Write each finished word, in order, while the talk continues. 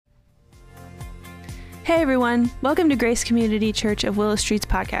Hey everyone, welcome to Grace Community Church of Willow Street's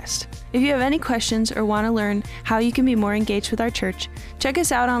podcast. If you have any questions or want to learn how you can be more engaged with our church, check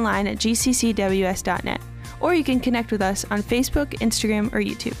us out online at gccws.net, or you can connect with us on Facebook, Instagram, or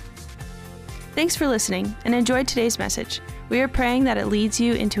YouTube. Thanks for listening and enjoy today's message. We are praying that it leads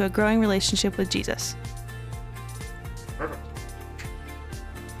you into a growing relationship with Jesus. Perfect.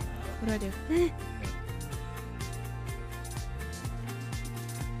 What do I do?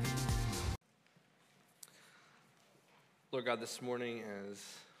 Lord God, this morning as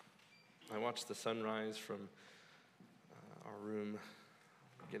I watched the sunrise from our room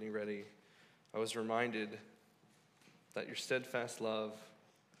getting ready, I was reminded that your steadfast love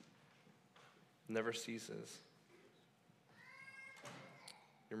never ceases.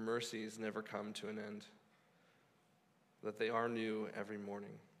 Your mercies never come to an end, that they are new every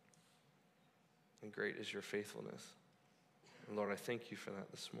morning, and great is your faithfulness. And Lord, I thank you for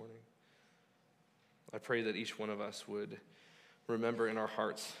that this morning. I pray that each one of us would remember in our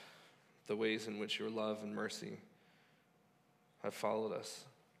hearts the ways in which your love and mercy have followed us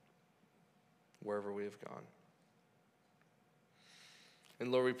wherever we have gone. And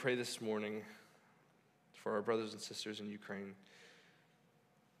Lord, we pray this morning for our brothers and sisters in Ukraine.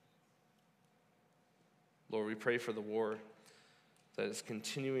 Lord, we pray for the war that is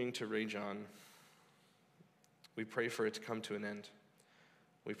continuing to rage on. We pray for it to come to an end.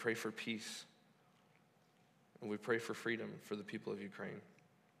 We pray for peace. And we pray for freedom for the people of Ukraine.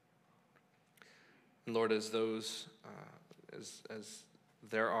 And Lord, as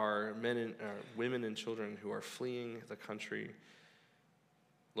there are men and women and children who are fleeing the country,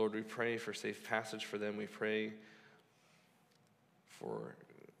 Lord, we pray for safe passage for them. We pray for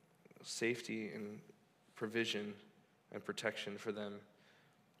safety and provision and protection for them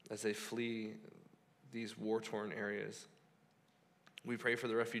as they flee these war-torn areas. We pray for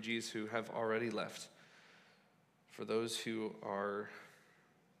the refugees who have already left, for those who are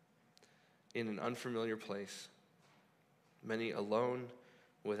in an unfamiliar place, many alone,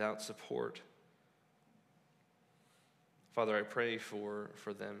 without support. Father, I pray for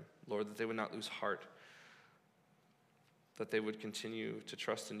them, Lord, that they would not lose heart, that they would continue to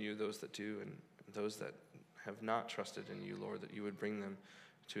trust in you, those that do, and those that have not trusted in you, Lord, that you would bring them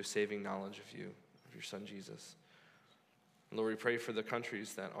to a saving knowledge of you, of your Son Jesus. And Lord, we pray for the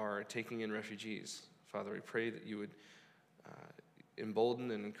countries that are taking in refugees. Father, we pray that you would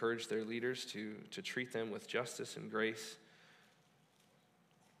embolden and encourage their leaders to treat them with justice and grace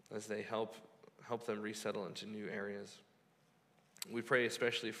as they help them resettle into new areas. We pray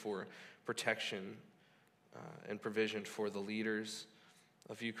especially for protection and provision for the leaders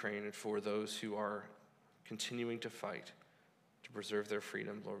of Ukraine and for those who are continuing to fight to preserve their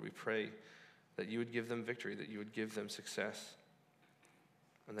freedom. Lord, we pray that you would give them victory, that you would give them success,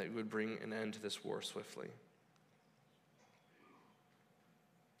 and that you would bring an end to this war swiftly.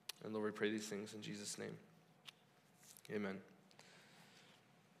 And Lord, we pray these things in Jesus' name. Amen.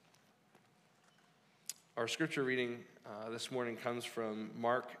 Our scripture reading this morning comes from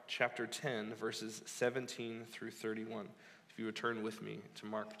Mark chapter 10, verses 17 through 31. If you would turn with me to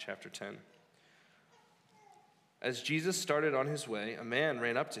Mark chapter 10. As Jesus started on his way, a man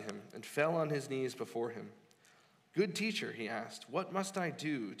ran up to him and fell on his knees before him. "Good teacher," he asked, "what must I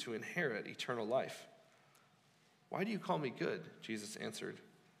do to inherit eternal life?" "Why do you call me good?" Jesus answered.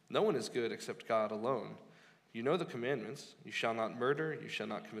 "No one is good except God alone. You know the commandments. You shall not murder. You shall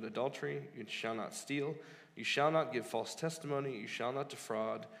not commit adultery. You shall not steal. You shall not give false testimony. You shall not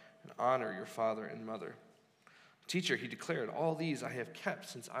defraud. And honor your father and mother." "Teacher," he declared, "all these I have kept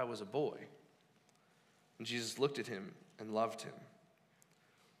since I was a boy." And Jesus looked at him and loved him.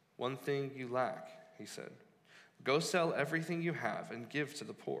 "One thing you lack," he said. "Go sell everything you have and give to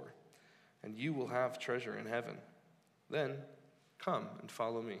the poor, and you will have treasure in heaven. Then come and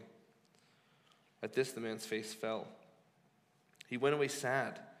follow me." At this, the man's face fell. He went away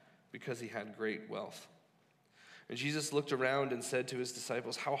sad because he had great wealth. And Jesus looked around and said to his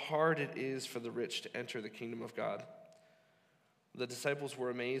disciples, "How hard it is for the rich to enter the kingdom of God." The disciples were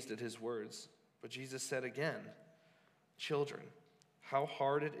amazed at his words, but Jesus said again, "Children, how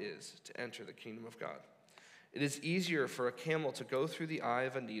hard it is to enter the kingdom of God. It is easier for a camel to go through the eye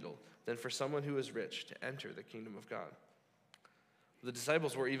of a needle than for someone who is rich to enter the kingdom of God." The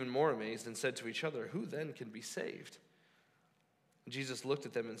disciples were even more amazed and said to each other, "Who then can be saved?" Jesus looked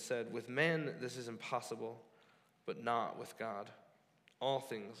at them and said, "With men this is impossible, but not with God. All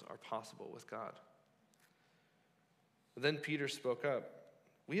things are possible with God." Then Peter spoke up,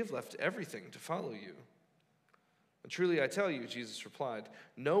 "We have left everything to follow you." And truly I tell you, Jesus replied,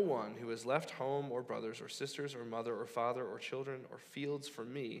 no one who has left home or brothers or sisters or mother or father or children or fields for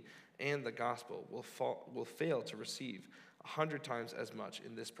me and the gospel will fail to receive 100 times as much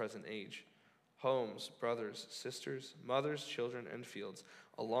in this present age. Homes, brothers, sisters, mothers, children, and fields,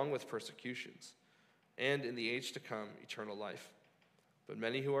 along with persecutions, and in the age to come, eternal life. But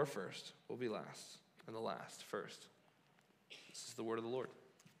many who are first will be last, and the last first. This is the word of the Lord.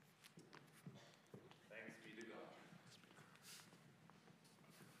 Thanks be to God.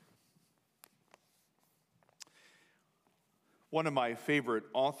 One of my favorite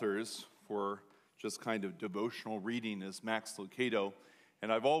authors for just kind of devotional reading is Max Lucado,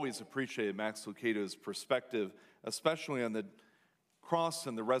 and I've always appreciated Max Lucado's perspective, especially on the cross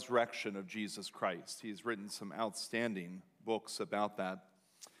and the resurrection of Jesus Christ. He's written some outstanding books about that.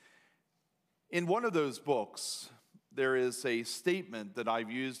 In one of those books, there is a statement that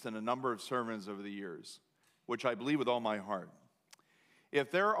I've used in a number of sermons over the years, which I believe with all my heart. If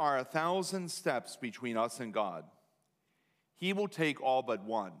there are 1,000 steps between us and God, He will take all but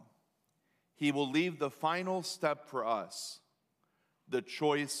one. He will leave the final step for us. The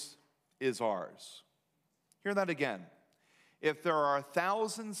choice is ours. Hear that again. If there are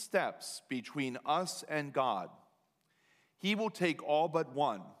 1,000 steps between us and God, He will take all but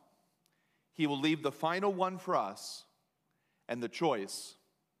one. He will leave the final one for us, and the choice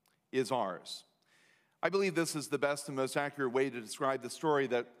is ours. I believe this is the best and most accurate way to describe the story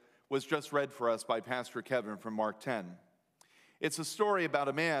that was just read for us by Pastor Kevin from Mark 10. It's a story about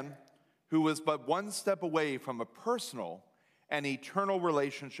a man who was but one step away from a personal and eternal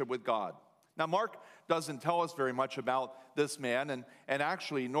relationship with God. Now, Mark doesn't tell us very much about this man, and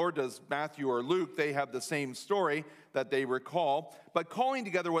actually, nor does Matthew or Luke. They have the same story that they recall. But calling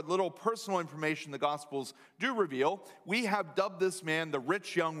together what little personal information the Gospels do reveal, we have dubbed this man the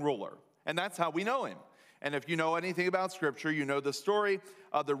rich young ruler. And that's how we know him. And if you know anything about Scripture, you know the story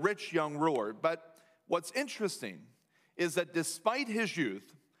of the rich young ruler. But what's interesting is that despite his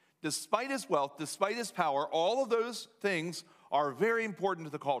youth, despite his wealth, despite his power, all of those things are very important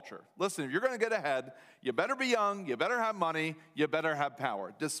to the culture. Listen, if you're going to get ahead, you better be young, you better have money, you better have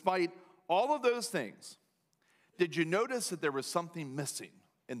power. Despite all of those things, did you notice that there was something missing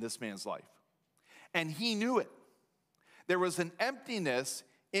in this man's life? And he knew it. There was an emptiness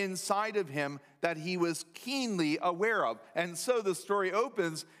inside of him that he was keenly aware of. And so the story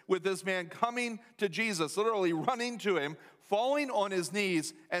opens with this man coming to Jesus, literally running to him, falling on his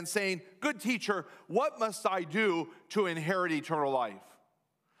knees and saying, "Good teacher, what must I do to inherit eternal life?"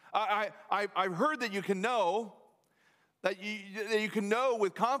 I've heard that you can know, that you can know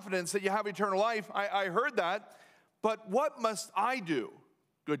with confidence that you have eternal life. I heard that, but what must I do,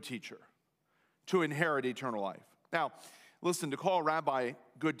 good teacher, to inherit eternal life? Now, listen, to call a rabbi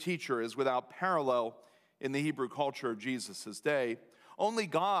good teacher is without parallel in the Hebrew culture of Jesus' day. Only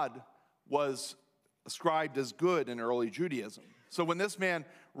God was ascribed as good in early Judaism. So when this man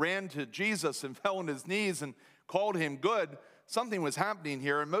ran to Jesus and fell on his knees and called him good, something was happening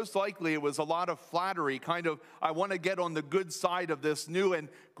here, and most likely it was a lot of flattery, kind of, I want to get on the good side of this new and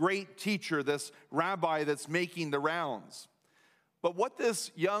great teacher, this rabbi that's making the rounds. But what this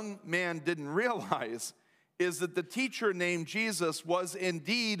young man didn't realize is that the teacher named Jesus was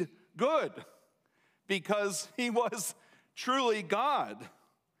indeed good, because he was truly God.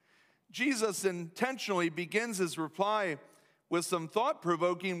 Jesus intentionally begins his reply with some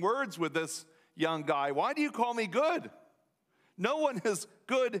thought-provoking words with this young guy. Why do you call me good? No one is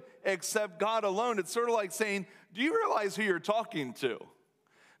good except God alone. It's sort of like saying, do you realize who you're talking to?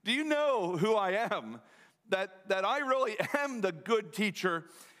 Do you know who I am? That I really am the good teacher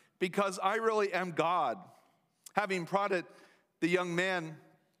because I really am God. Having prodded the young man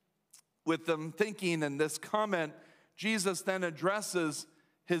with them thinking in this comment, Jesus then addresses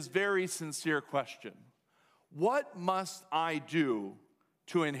his very sincere question. What must I do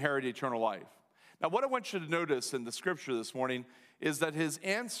to inherit eternal life? Now, what I want you to notice in the scripture this morning is that his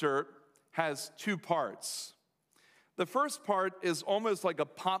answer has two parts. The first part is almost like a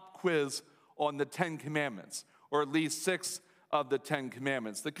pop quiz on the 10 Commandments, or at least 6 of the 10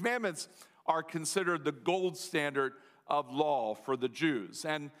 Commandments. The commandments are considered the gold standard of law for the Jews.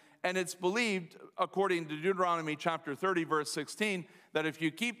 And it's believed, according to Deuteronomy chapter 30, verse 16, that if you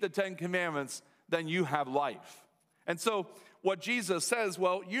keep the 10 Commandments, then you have life. And so what Jesus says,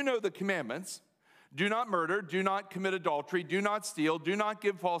 well, you know the commandments. Do not murder, do not commit adultery, do not steal, do not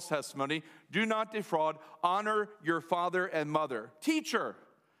give false testimony, do not defraud, honor your father and mother. Teacher,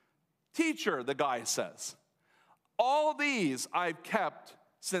 the guy says, all these I've kept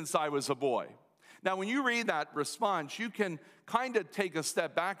since I was a boy. Now, when you read that response, you can kind of take a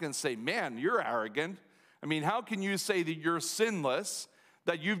step back and say, man, you're arrogant. I mean, how can you say that you're sinless,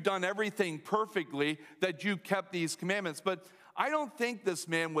 that you've done everything perfectly, that you kept these commandments? But I don't think this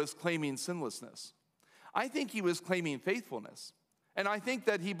man was claiming sinlessness. I think he was claiming faithfulness. And I think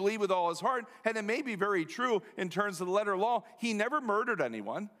that he believed with all his heart, and it may be very true in terms of the letter of law, he never murdered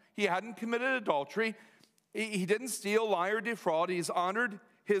anyone. He hadn't committed adultery. He didn't steal, lie, or defraud. He's honored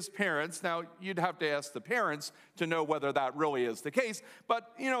his parents. Now, you'd have to ask the parents to know whether that really is the case.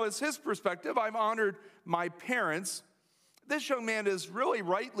 But, as his perspective, I've honored my parents. This young man is really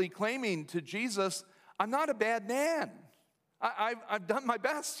rightly claiming to Jesus, I'm not a bad man. I've done my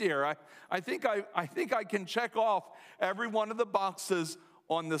best here. I think I can check off every one of the boxes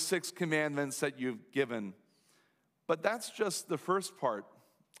on the 6 commandments that you've given. But that's just the first part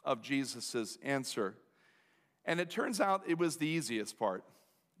of Jesus' answer. And it turns out it was the easiest part,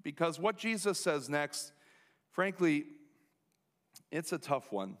 because what Jesus says next, frankly, it's a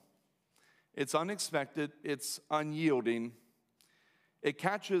tough one. It's unexpected, it's unyielding. It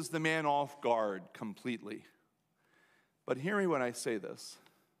catches the man off guard completely. But hear me when I say this.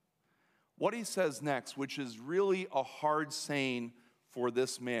 What he says next, which is really a hard saying for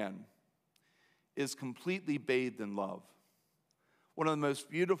this man, is completely bathed in love. One of the most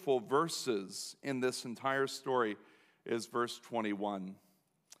beautiful verses in this entire story is verse 21.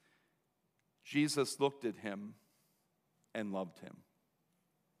 Jesus looked at him and loved him.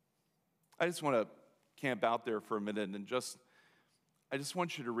 I just want to camp out there for a minute and I just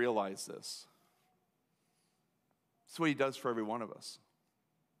want you to realize this. It's what he does for every one of us.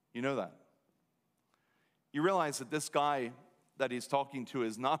 You know that. You realize that this guy that he's talking to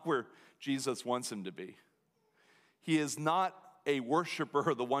is not where Jesus wants him to be. He is not a worshiper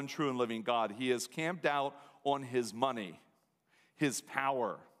of the one true and living God. He is camped out on his money, his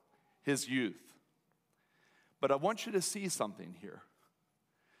power, his youth. But I want you to see something here.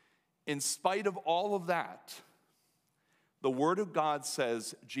 In spite of all of that, the Word of God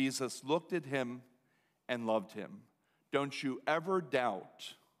says Jesus looked at him and loved him. Don't you ever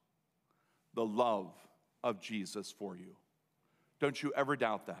doubt the love of Jesus for you. Don't you ever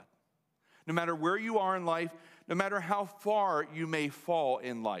doubt that. No matter where you are in life, no matter how far you may fall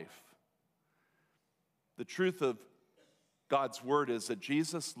in life, the truth of God's Word is that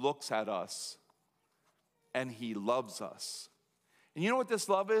Jesus looks at us and he loves us. And you know what this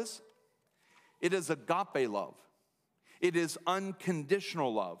love is? It is agape love. It is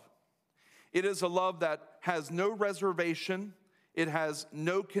unconditional love. It is a love that has no reservation. It has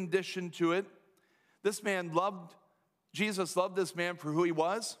no condition to it. Jesus loved this man for who he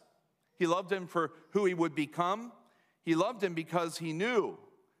was. He loved him for who he would become. He loved him because he knew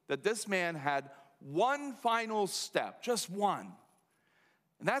that this man had one final step, just one.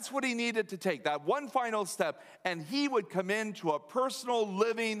 And that's what he needed to take, that one final step. And he would come into a personal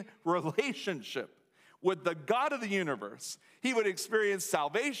living relationship with the God of the universe. He would experience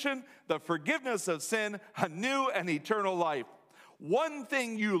salvation, the forgiveness of sin, a new and eternal life. One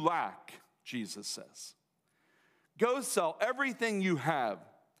thing you lack, Jesus says. Go sell everything you have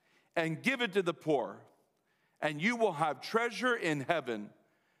and give it to the poor, and you will have treasure in heaven.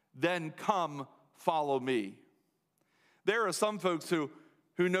 Then come, follow me. There are some folks who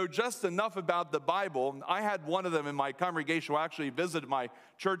know just enough about the Bible. I had one of them in my congregation who actually visited my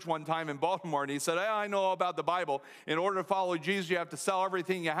church one time in Baltimore, and he said, I know all about the Bible. In order to follow Jesus, you have to sell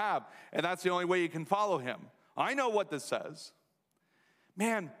everything you have, and that's the only way you can follow him. I know what this says.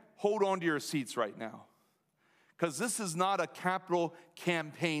 Man, hold on to your seats right now, because this is not a capital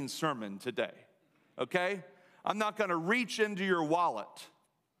campaign sermon today, okay? I'm not going to reach into your wallet.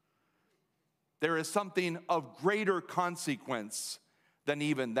 There is something of greater consequence than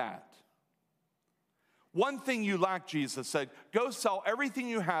even that. One thing you lack, Jesus said, go sell everything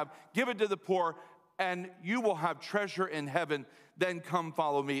you have, give it to the poor, and you will have treasure in heaven. Then come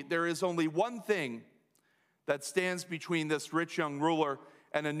follow me. There is only one thing that stands between this rich young ruler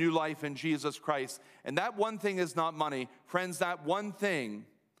and a new life in Jesus Christ. And that one thing is not money. Friends, that one thing,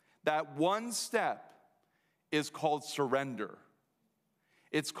 that one step is called surrender.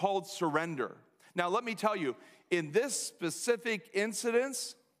 It's called surrender. Now, let me tell you, in this specific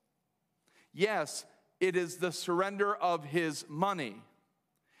incident, yes, it is the surrender of his money,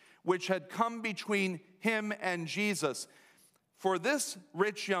 which had come between him and Jesus. For this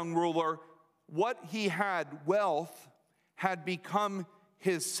rich young ruler, what he had, wealth, had become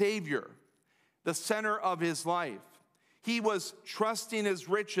his savior, the center of his life. He was trusting his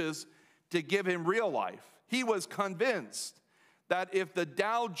riches to give him real life. He was convinced that if the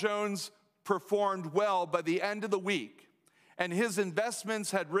Dow Jones performed well by the end of the week and his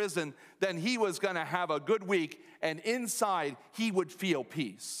investments had risen, then he was going to have a good week, and inside he would feel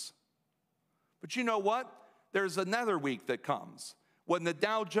peace. But you know what? There's another week that comes when the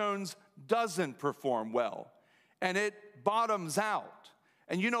Dow Jones doesn't perform well and it bottoms out.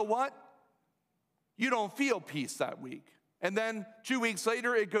 And you know what? You don't feel peace that week. And then 2 weeks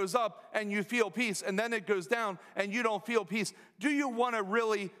later, it goes up and you feel peace. And then it goes down and you don't feel peace. Do you want to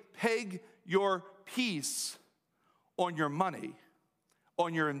really peg your peace on your money,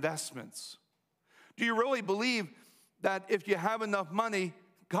 on your investments? Do you really believe that if you have enough money,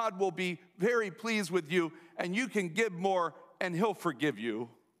 God will be very pleased with you and you can give more and He'll forgive you?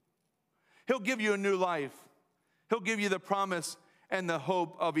 He'll give you a new life. He'll give you the promise and the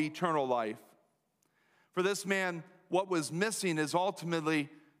hope of eternal life. For this man, what was missing is ultimately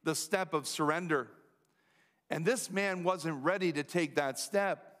the step of surrender. And this man wasn't ready to take that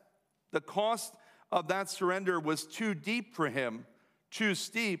step. The cost of that surrender was too deep for him, too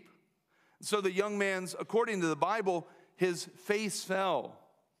steep. So the young man's, according to the Bible, his face fell.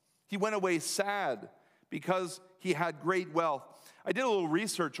 He went away sad because he had great wealth. I did a little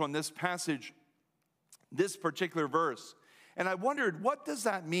research on this passage, this particular verse, and I wondered, what does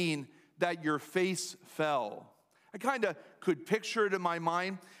that mean that your face fell? I kind of could picture it in my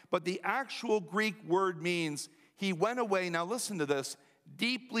mind, but the actual Greek word means he went away, now listen to this,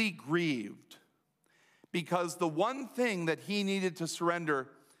 deeply grieved, because the one thing that he needed to surrender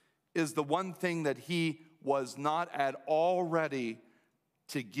is the one thing that he was not at all ready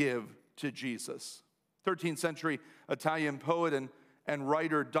to give to Jesus. 13th century Italian poet and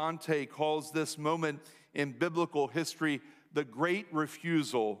writer Dante calls this moment in biblical history the great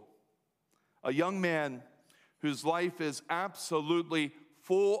refusal. A young man whose life is absolutely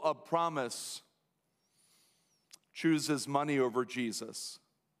full of promise chooses money over Jesus.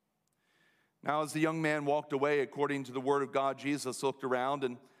 Now, as the young man walked away, according to the word of God, Jesus looked around,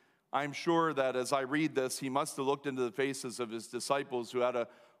 and I'm sure that as I read this, he must have looked into the faces of his disciples who had a,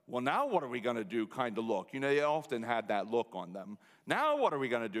 well, now what are we going to do kind of look. You know, they often had that look on them. Now what are we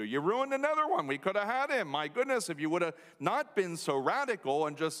going to do? You ruined another one. We could have had him. My goodness, if you would have not been so radical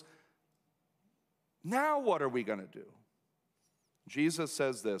and just, now what are we going to do? Jesus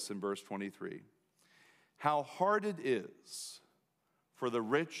says this in verse 23. How hard it is for the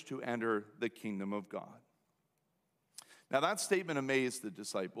rich to enter the kingdom of God. Now that statement amazed the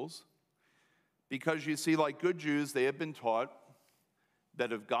disciples because you see, like good Jews, they have been taught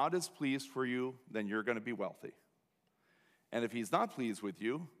that if God is pleased for you, then you're going to be wealthy. And if He's not pleased with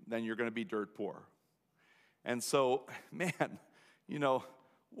you, then you're going to be dirt poor. And so, man, you know,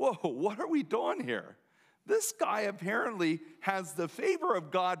 whoa, what are we doing here? This guy apparently has the favor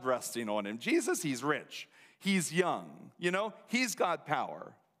of God resting on him. Jesus, he's rich. He's young. You know, he's got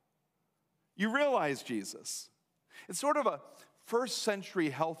power. You realize Jesus. It's sort of a first century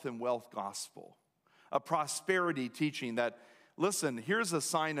health and wealth gospel, a prosperity teaching that, listen, here's a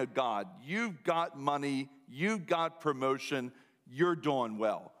sign of God. You've got money. You've got promotion. You're doing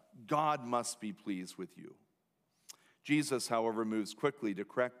well. God must be pleased with you. Jesus, however, moves quickly to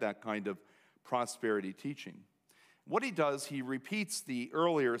correct that kind of prosperity teaching. What he does, he repeats the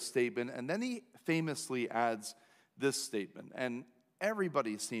earlier statement, and then he famously adds this statement. And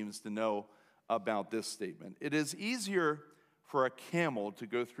everybody seems to know about this statement. It is easier for a camel to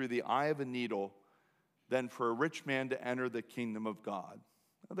go through the eye of a needle than for a rich man to enter the kingdom of God.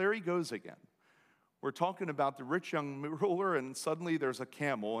 Now, there he goes again. We're talking about the rich young ruler, and suddenly there's a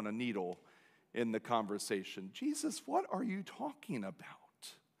camel and a needle in the conversation. Jesus, what are you talking about?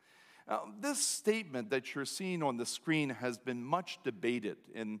 Now, this statement that you're seeing on the screen has been much debated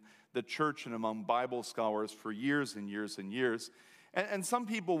in the church and among Bible scholars for years and years and years. And some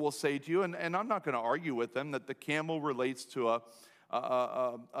people will say to you, and I'm not going to argue with them, that the camel relates to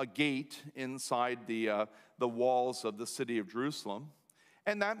a gate inside the walls of the city of Jerusalem.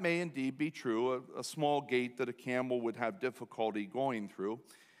 And that may indeed be true, a small gate that a camel would have difficulty going through.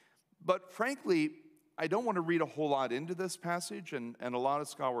 But frankly, I don't want to read a whole lot into this passage, and a lot of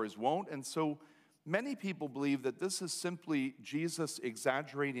scholars won't. And so many people believe that this is simply Jesus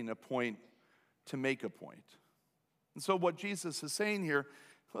exaggerating a point to make a point. And so what Jesus is saying here,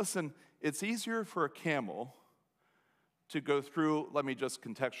 listen, it's easier for a camel to go through, let me just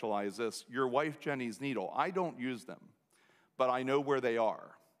contextualize this, your wife Jenny's needle. I don't use them, but I know where they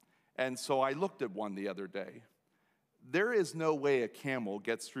are. And so I looked at one the other day. There is no way a camel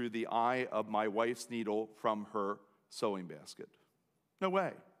gets through the eye of my wife's needle from her sewing basket. No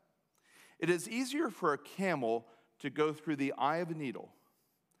way. It is easier for a camel to go through the eye of a needle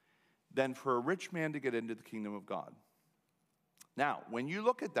than for a rich man to get into the kingdom of God. Now, when you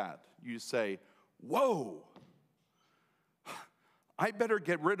look at that, you say, whoa, I better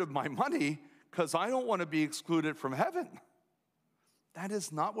get rid of my money because I don't want to be excluded from heaven. That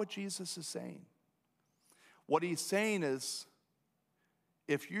is not what Jesus is saying. What he's saying is,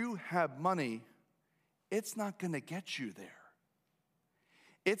 if you have money, it's not going to get you there.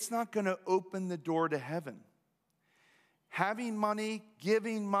 It's not going to open the door to heaven. Having money,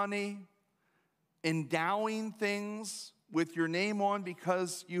 giving money, endowing things with your name on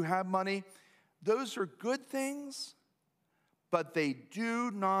because you have money, those are good things, but they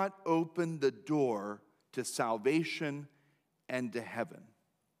do not open the door to salvation and to heaven.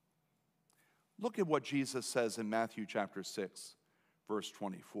 Look at what Jesus says in Matthew chapter 6, verse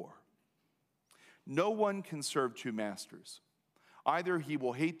 24. No one can serve two masters. Either he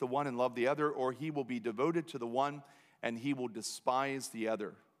will hate the one and love the other, or he will be devoted to the one and he will despise the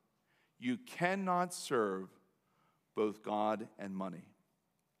other. You cannot serve both God and money.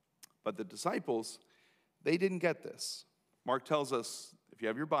 But the disciples, they didn't get this. Mark tells us, if you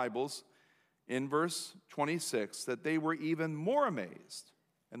have your Bibles, in verse 26, that they were even more amazed.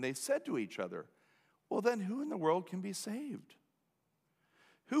 And they said to each other, well, then who in the world can be saved?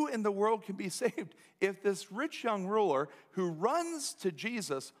 Who in the world can be saved if this rich young ruler who runs to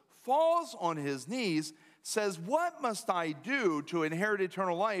Jesus, falls on his knees, says, what must I do to inherit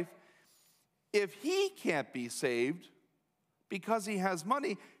eternal life? If he can't be saved because he has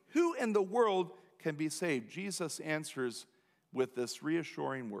money, who in the world can be saved? Jesus answers with this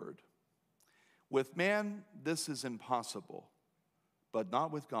reassuring word. With man, this is impossible, but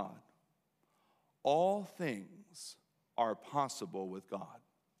not with God. All things are possible with God.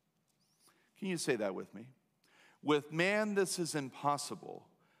 Can you say that with me? With man, this is impossible,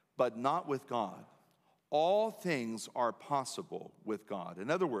 but not with God. All things are possible with God. In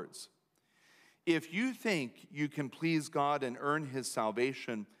other words, if you think you can please God and earn his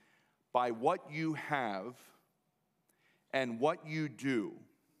salvation by what you have and what you do,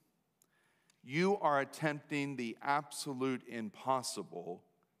 you are attempting the absolute impossible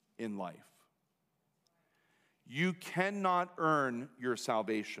in life. You cannot earn your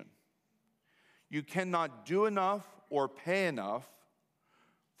salvation. You cannot do enough or pay enough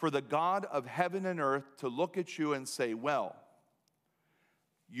for the God of heaven and earth to look at you and say, well,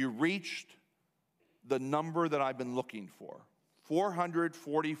 you reached the number that I've been looking for.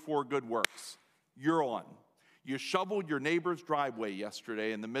 444 good works. You're on. You shoveled your neighbor's driveway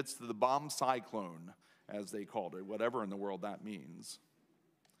yesterday in the midst of the bomb cyclone, as they called it, whatever in the world that means.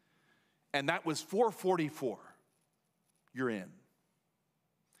 And that was 444. You're in.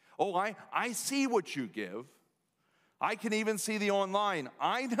 Oh, I see what you give. I can even see the online.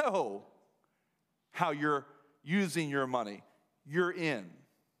 I know how you're using your money. You're in.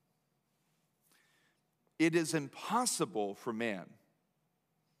 It is impossible for man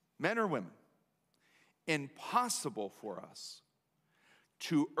or women, impossible for us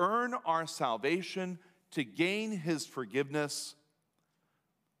to earn our salvation, to gain his forgiveness,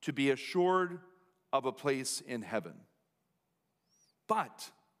 to be assured of a place in heaven. But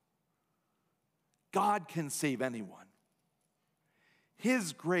God can save anyone.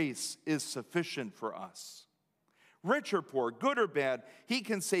 His grace is sufficient for us. Rich or poor, good or bad, he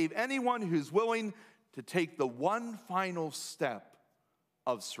can save anyone who's willing to take the one final step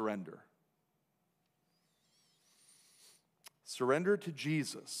of surrender. Surrender to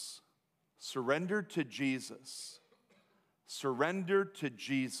Jesus. Surrender to Jesus. Surrender to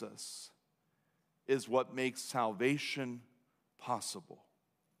Jesus is what makes salvation possible.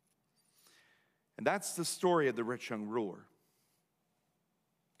 And that's the story of the rich young ruler.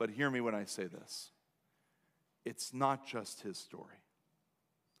 But hear me when I say this. It's not just his story.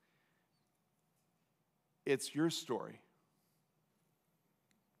 It's your story.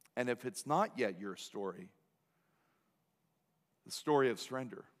 And if it's not yet your story, the story of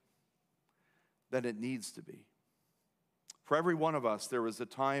surrender, then it needs to be. For every one of us, there was a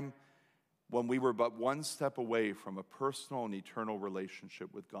time when we were but one step away from a personal and eternal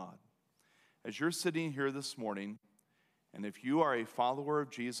relationship with God. As you're sitting here this morning, and if you are a follower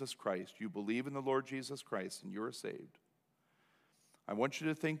of Jesus Christ, you believe in the Lord Jesus Christ and you are saved, I want you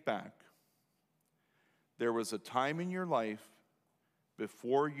to think back. There was a time in your life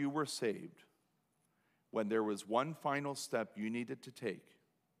before you were saved when there was one final step you needed to take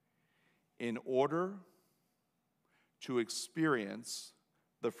in order to experience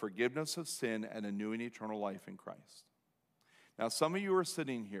the forgiveness of sin and a new and eternal life in Christ. Now, some of you are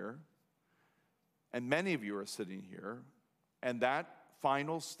sitting here, and many of you are sitting here, and that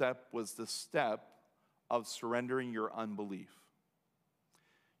final step was the step of surrendering your unbelief.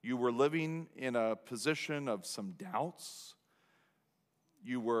 You were living in a position of some doubts.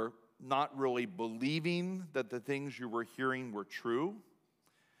 You were not really believing that the things you were hearing were true.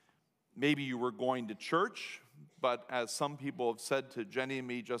 Maybe you were going to church, but as some people have said to Jenny and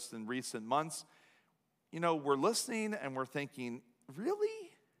me just in recent months, we're listening and we're thinking, really?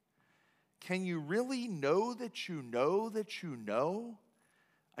 Can you really know that you know that you know?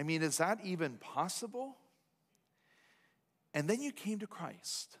 I mean, is that even possible? And then you came to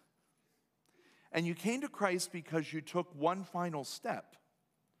Christ. And you came to Christ because you took one final step.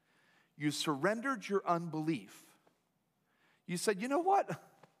 You surrendered your unbelief. You said, you know what?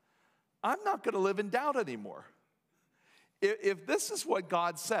 I'm not going to live in doubt anymore. If this is what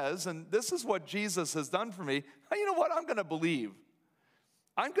God says, and this is what Jesus has done for me, you know what? I'm going to believe.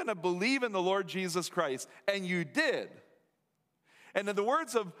 I'm going to believe in the Lord Jesus Christ. And you did. And in the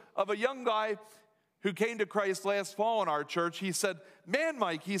words of a young guy who came to Christ last fall in our church, he said, man,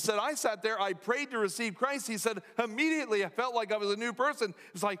 Mike, he said, I sat there, I prayed to receive Christ. He said, immediately I felt like I was a new person.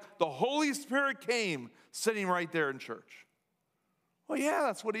 It's like the Holy Spirit came sitting right there in church. Well, yeah,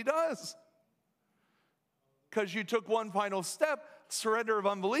 that's what he does. Because you took one final step, surrender of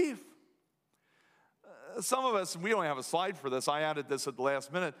unbelief. Some of us, we don't have a slide for this, I added this at the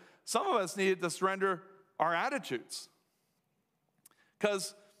last minute. Some of us needed to surrender our attitudes.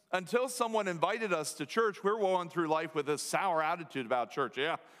 Because until someone invited us to church, we're going through life with this sour attitude about church.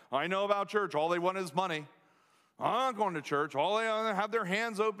 Yeah, I know about church. All they want is money. I'm not going to church. All they have their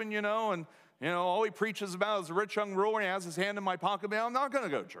hands open, and all he preaches about is a rich young ruler, and he has his hand in my pocket. Man, I'm not going to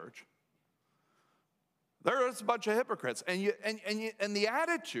go to church. There's a bunch of hypocrites. And the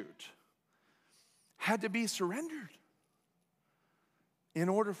attitude had to be surrendered in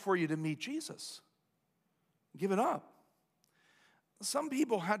order for you to meet Jesus. Give it up. Some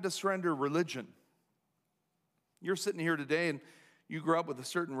people had to surrender religion. You're sitting here today and you grew up with a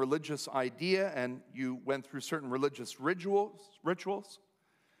certain religious idea and you went through certain religious rituals.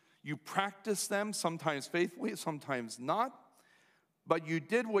 You practiced them, sometimes faithfully, sometimes not. But you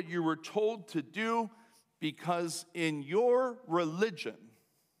did what you were told to do because in your religion,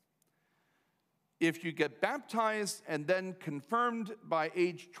 if you get baptized and then confirmed by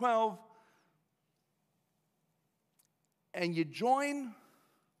age 12, and you join,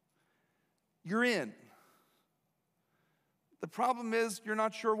 you're in. The problem is you're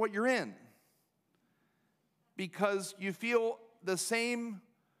not sure what you're in because you feel the same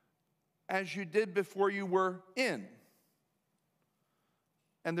as you did before you were in.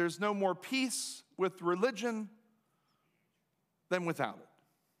 And there's no more peace with religion than without it.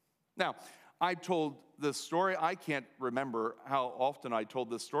 Now, I told this story. I can't remember how often I told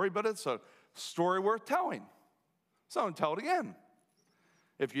this story, but it's a story worth telling. So I'm going to tell it again.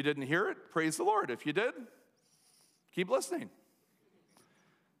 If you didn't hear it, praise the Lord. If you did, keep listening.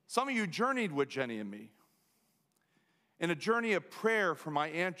 Some of you journeyed with Jenny and me in a journey of prayer for my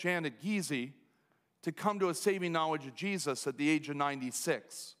Aunt Janet Giese to come to a saving knowledge of Jesus at the age of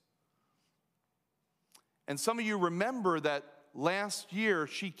 96. And some of you remember that last year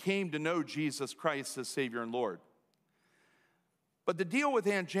she came to know Jesus Christ as Savior and Lord. But the deal with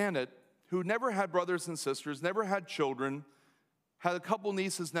Aunt Janet, who never had brothers and sisters, never had children, had a couple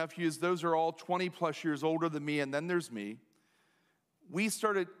nieces, nephews, those are all 20 plus years older than me, and then there's me. We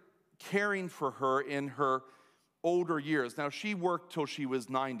started caring for her in her older years. Now, she worked till she was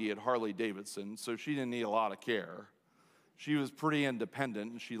 90 at Harley-Davidson, so she didn't need a lot of care. She was pretty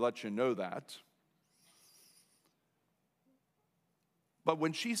independent, and she let you know that. But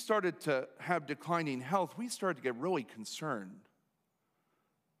when she started to have declining health, we started to get really concerned,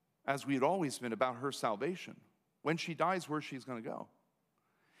 as we had always been, about her salvation. When she dies, where she's going to go.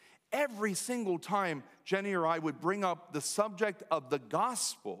 Every single time Jenny or I would bring up the subject of the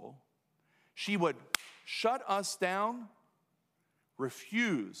gospel, she would shut us down,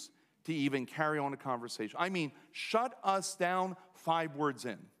 refuse to even carry on a conversation. I mean, shut us down 5 words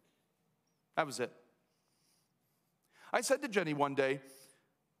in. That was it. I said to Jenny one day,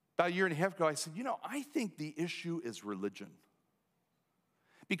 about a year and a half ago, I said, I think the issue is religion.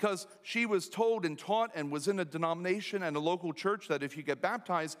 Because she was told and taught and was in a denomination and a local church that if you get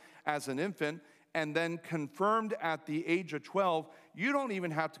baptized as an infant and then confirmed at the age of 12, you don't even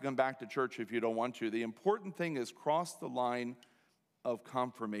have to come back to church if you don't want to. The important thing is cross the line of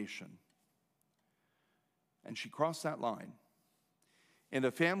confirmation. And she crossed that line in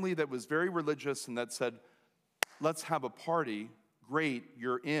a family that was very religious and that said, let's have a party, great,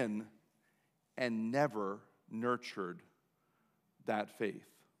 you're in, and never nurtured that faith.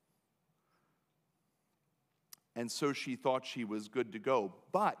 And so she thought she was good to go,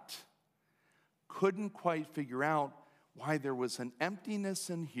 but couldn't quite figure out why there was an emptiness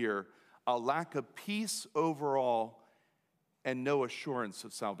in here, a lack of peace overall, and no assurance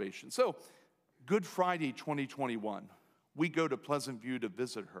of salvation. So, Good Friday 2021, we go to Pleasant View to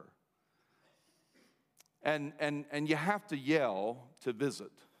visit her. And you have to yell to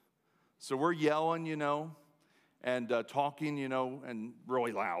visit. So we're yelling, and talking, and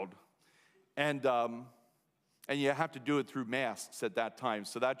really loud. And you have to do it through masks at that time.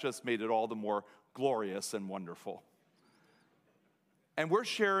 So that just made it all the more glorious and wonderful. And we're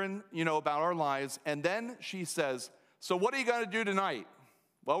sharing, about our lives. And then she says, so what are you going to do tonight?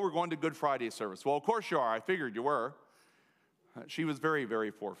 Well, we're going to Good Friday service. Well, of course you are. I figured you were. She was very,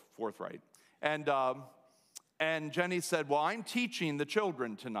 very forthright. And Jenny said, well, I'm teaching the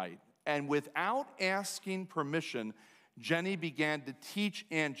children tonight. And without asking permission, Jenny began to teach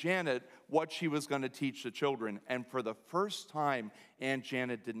Aunt Janet what she was going to teach the children. And for the first time, Aunt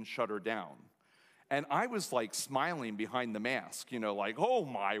Janet didn't shut her down. And I was like smiling behind the mask, like, oh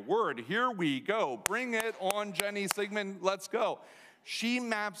my word, here we go. Bring it on, Jenny Sigmund, let's go. She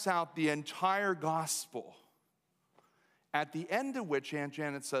maps out the entire gospel, at the end of which Aunt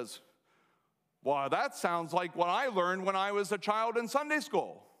Janet says, well, that sounds like what I learned when I was a child in Sunday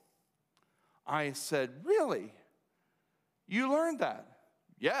school. I said, really? You learned that?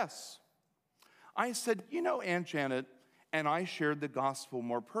 Yes. I said, Aunt Janet, and I shared the gospel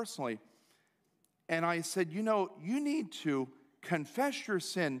more personally. And I said, you need to confess your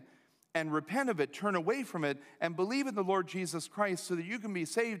sin and repent of it, turn away from it, and believe in the Lord Jesus Christ so that you can be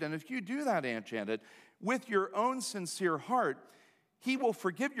saved. And if you do that, Aunt Janet, with your own sincere heart, He will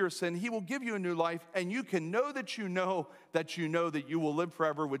forgive your sin, He will give you a new life, and you can know that you know that you will live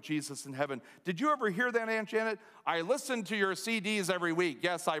forever with Jesus in heaven. Did you ever hear that, Aunt Janet? I listen to your CDs every week.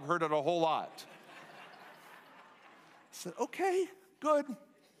 Yes, I've heard it a whole lot. I said, okay, good.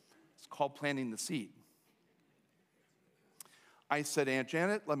 It's called planting the seed. I said, Aunt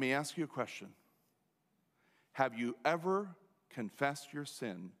Janet, let me ask you a question. Have you ever confessed your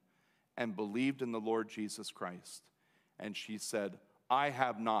sin and believed in the Lord Jesus Christ? And she said, I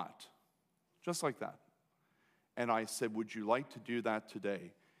have not. Just like that. And I said, would you like to do that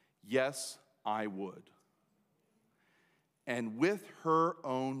today? Yes, I would. And with her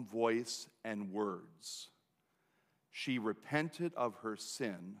own voice and words, she repented of her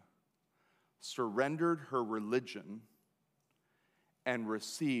sin, surrendered her religion, and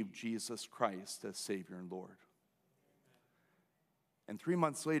received Jesus Christ as Savior and Lord. And 3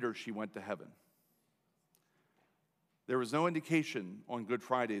 months later, she went to heaven. There was no indication on Good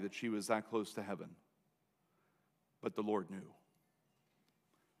Friday that she was that close to heaven, but the Lord knew.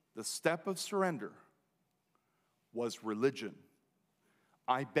 The step of surrender was religion.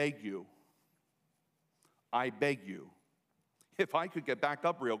 I beg you, if I could get back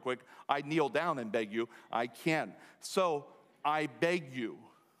up real quick, I'd kneel down and beg you. I can't. So I beg you,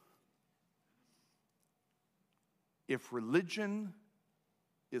 if religion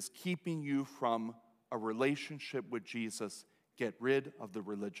is keeping you from a relationship with Jesus, get rid of the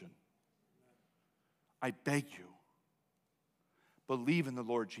religion. I beg you, believe in the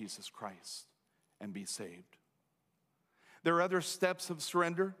Lord Jesus Christ and be saved. There are other steps of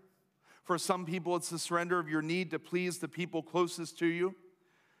surrender. For some people, it's the surrender of your need to please the people closest to you.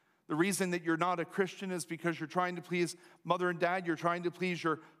 The reason that you're not a Christian is because you're trying to please mother and dad. You're trying to please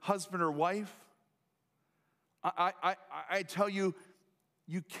your husband or wife. I tell you,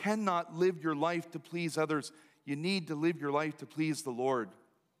 you cannot live your life to please others. You need to live your life to please the Lord.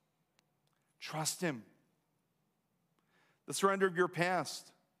 Trust Him. The surrender of your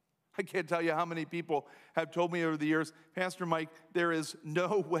past. I can't tell you how many people have told me over the years, Pastor Mike, there is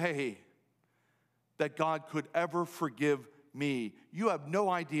no way that God could ever forgive me. You have no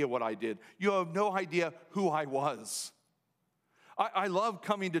idea what I did. You have no idea who I was. I love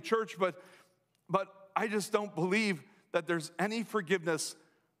coming to church, but I just don't believe that there's any forgiveness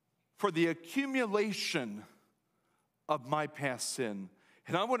for the accumulation of my past sin.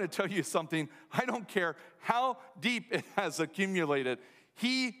 And I want to tell you something. I don't care how deep it has accumulated.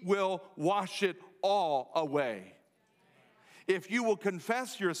 He will wash it all away. If you will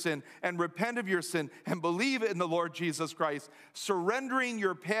confess your sin and repent of your sin and believe in the Lord Jesus Christ, surrendering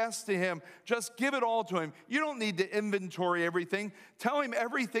your past to Him, just give it all to Him. You don't need to inventory everything. Tell Him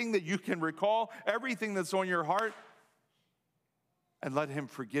everything that you can recall, everything that's on your heart, and let Him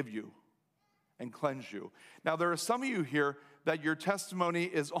forgive you and cleanse you. Now, there are some of you here that your testimony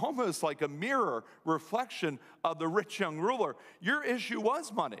is almost like a mirror reflection of the rich young ruler. Your issue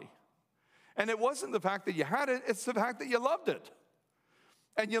was money. And it wasn't the fact that you had it, it's the fact that you loved it.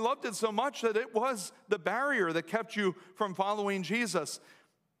 And you loved it so much that it was the barrier that kept you from following Jesus.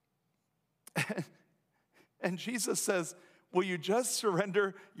 And Jesus says, will you just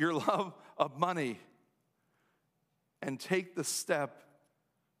surrender your love of money and take the step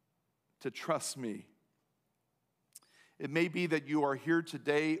to trust me? It may be that you are here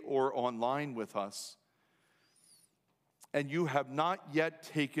today or online with us, and you have not yet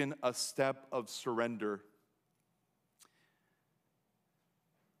taken a step of surrender.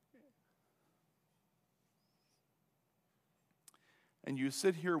 And you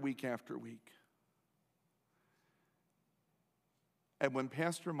sit here week after week. And when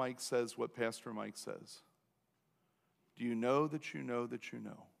Pastor Mike says what Pastor Mike says, do you know that you know that you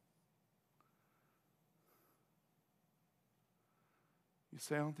know? You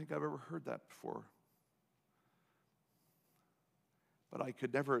say, I don't think I've ever heard that before. But I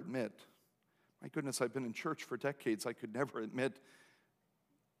could never admit, my goodness, I've been in church for decades, I could never admit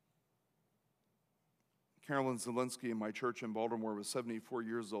Carolyn Zielinski in my church in Baltimore was 74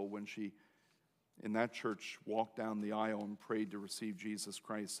 years old when she, in that church, walked down the aisle and prayed to receive Jesus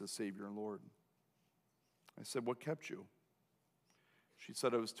Christ as Savior and Lord. I said, what kept you? She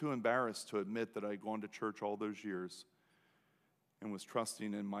said, I was too embarrassed to admit that I'd gone to church all those years and was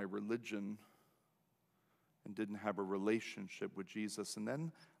trusting in my religion and didn't have a relationship with Jesus. And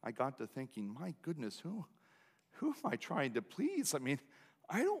then I got to thinking, my goodness, who am I trying to please? I mean,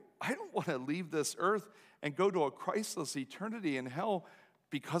 I don't want to leave this earth and go to a Christless eternity in hell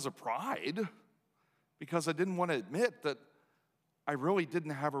because of pride, because I didn't want to admit that I really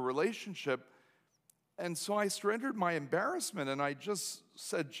didn't have a relationship. And so I surrendered my embarrassment and I just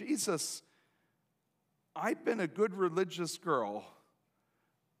said, Jesus, I've been a good religious girl,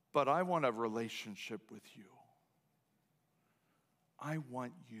 but I want a relationship with you. I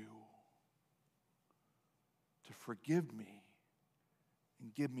want you to forgive me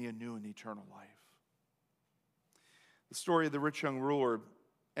and give me a new and eternal life. The story of the rich young ruler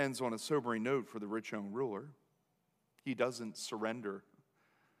ends on a sobering note for the rich young ruler. He doesn't surrender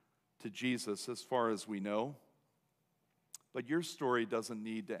to Jesus as far as we know. But your story doesn't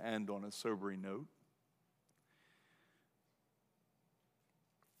need to end on a sobering note.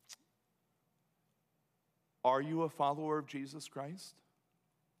 Are you a follower of Jesus Christ?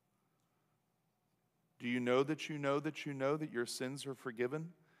 Do you know that you know that you know that your sins are forgiven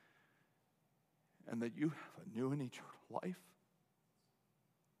and that you have a new and eternal life?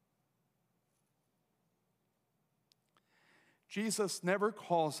 Jesus never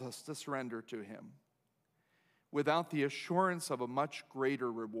calls us to surrender to him without the assurance of a much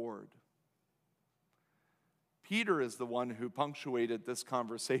greater reward. Peter is the one who punctuated this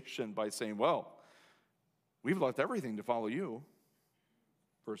conversation by saying, well, we've left everything to follow you.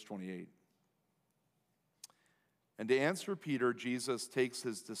 Verse 28. And to answer Peter, Jesus takes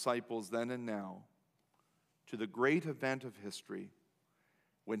his disciples then and now to the great event of history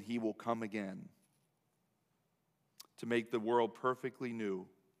when he will come again to make the world perfectly new.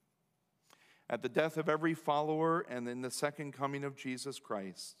 At the death of every follower and in the second coming of Jesus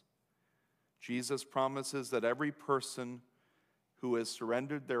Christ, Jesus promises that every person who has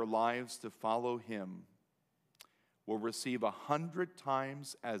surrendered their lives to follow him will receive 100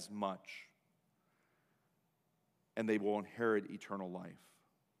 times as much, and they will inherit eternal life.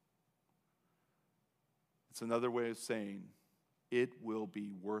 It's another way of saying, it will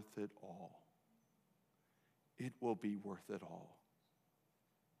be worth it all. It will be worth it all.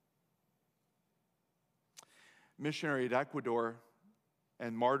 Missionary at Ecuador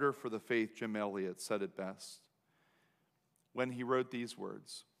and martyr for the faith Jim Elliot said it best when he wrote these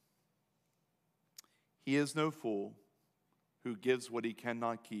words: "He is no fool who gives what he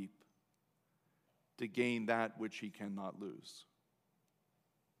cannot keep to gain that which he cannot lose.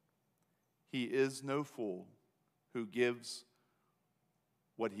 He is no fool who gives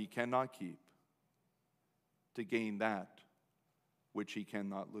what he cannot keep to gain that which he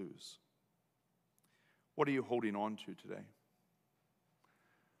cannot lose." What are you holding on to today?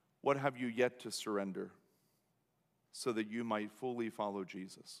 What have you yet to surrender so that you might fully follow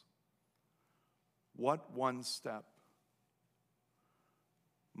Jesus? What one step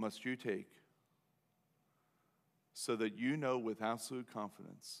must you take so that you know with absolute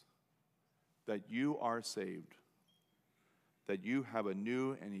confidence that you are saved, that you have a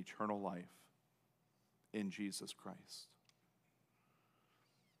new and eternal life in Jesus Christ?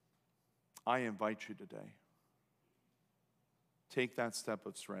 I invite you today, take that step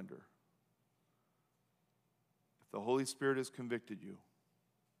of surrender. If the Holy Spirit has convicted you,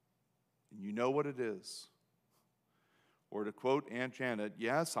 and you know what it is, or to quote Aunt Janet,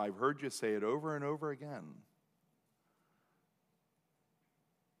 yes, I've heard you say it over and over again.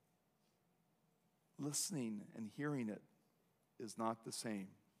 Listening and hearing it is not the same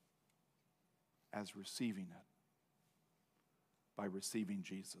as receiving it by receiving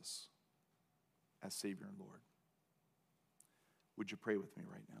Jesus as Savior and Lord. Would you pray with me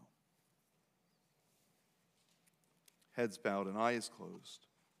right now? Heads bowed and eyes closed.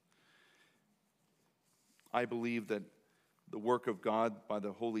 I believe that the work of God by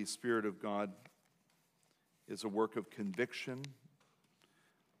the Holy Spirit of God is a work of conviction,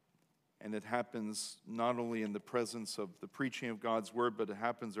 and it happens not only in the presence of the preaching of God's word, but it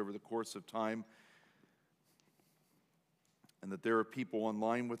happens over the course of time. And that there are people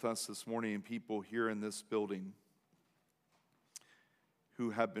online with us this morning and people here in this building who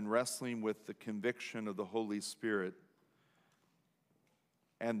have been wrestling with the conviction of the Holy Spirit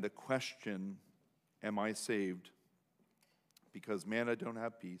and the question, am I saved? Because, man, I don't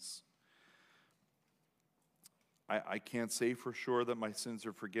have peace. I can't say for sure that my sins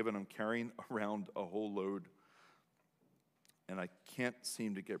are forgiven. I'm carrying around a whole load, and I can't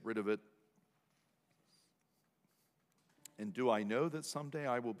seem to get rid of it. And do I know that someday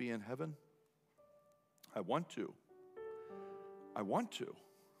I will be in heaven? I want to. I want to.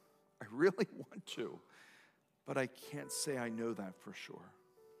 I really want to. But I can't say I know that for sure.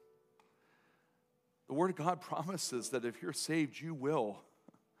 The Word of God promises that if you're saved, you will.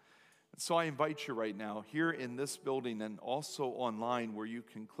 And so I invite you right now, here in this building and also online, where you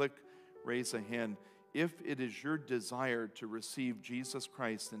can click, raise a hand, if it is your desire to receive Jesus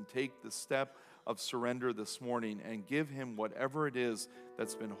Christ and take the step of surrender this morning and give him whatever it is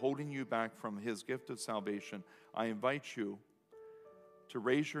that's been holding you back from his gift of salvation, I invite you to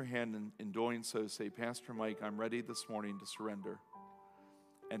raise your hand and in doing so say, Pastor Mike, I'm ready this morning to surrender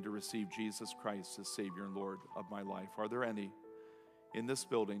and to receive Jesus Christ as Savior and Lord of my life. Are there any in this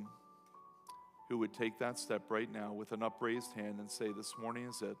building who would take that step right now with an upraised hand and say, this morning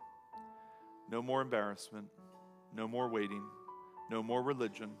is it? No more embarrassment, no more waiting, no more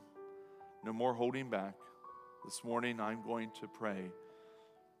religion, no more holding back. This morning I'm going to pray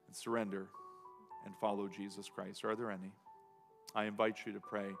and surrender and follow Jesus Christ. Are there any? I invite you to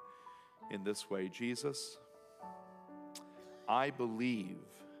pray in this way. Jesus, I believe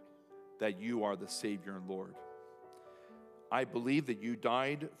that you are the Savior and Lord. I believe that you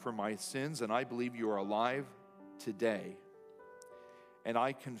died for my sins, and I believe you are alive today. And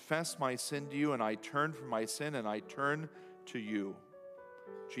I confess my sin to you, and I turn from my sin, and I turn to you.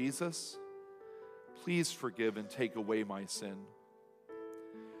 Jesus, please forgive and take away my sin.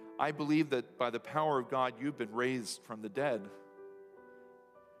 I believe that by the power of God, you've been raised from the dead.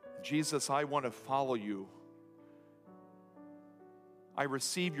 Jesus, I want to follow you. I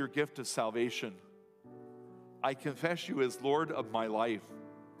receive your gift of salvation. I confess you as Lord of my life.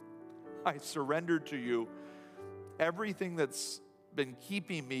 I surrender to you everything that's been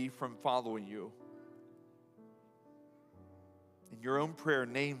keeping me from following you. In your own prayer,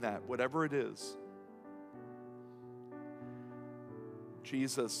 name that, whatever it is.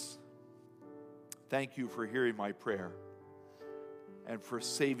 Jesus, thank you for hearing my prayer and for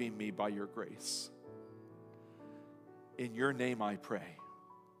saving me by your grace. In your name I pray.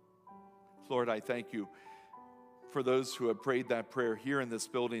 Lord, I thank you for those who have prayed that prayer here in this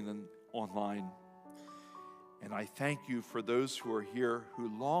building and online. And I thank you for those who are here who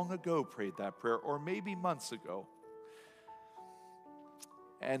long ago prayed that prayer, or maybe months ago,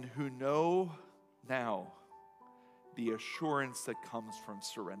 and who know now the assurance that comes from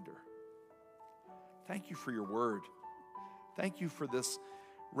surrender. Thank you for your word. Thank you for this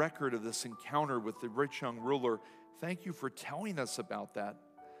record of this encounter with the rich young ruler. Thank you for telling us about that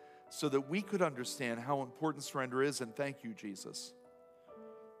so that we could understand how important surrender is. And thank you, Jesus,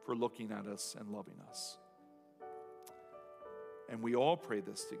 for looking at us and loving us. And we all pray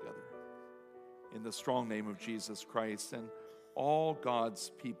this together in the strong name of Jesus Christ. And all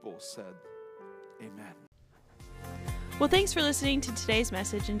God's people said, amen. Well, thanks for listening to today's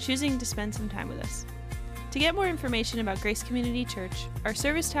message and choosing to spend some time with us. To get more information about Grace Community Church, our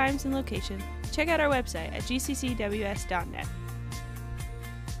service times and location, check out our website at gccws.net.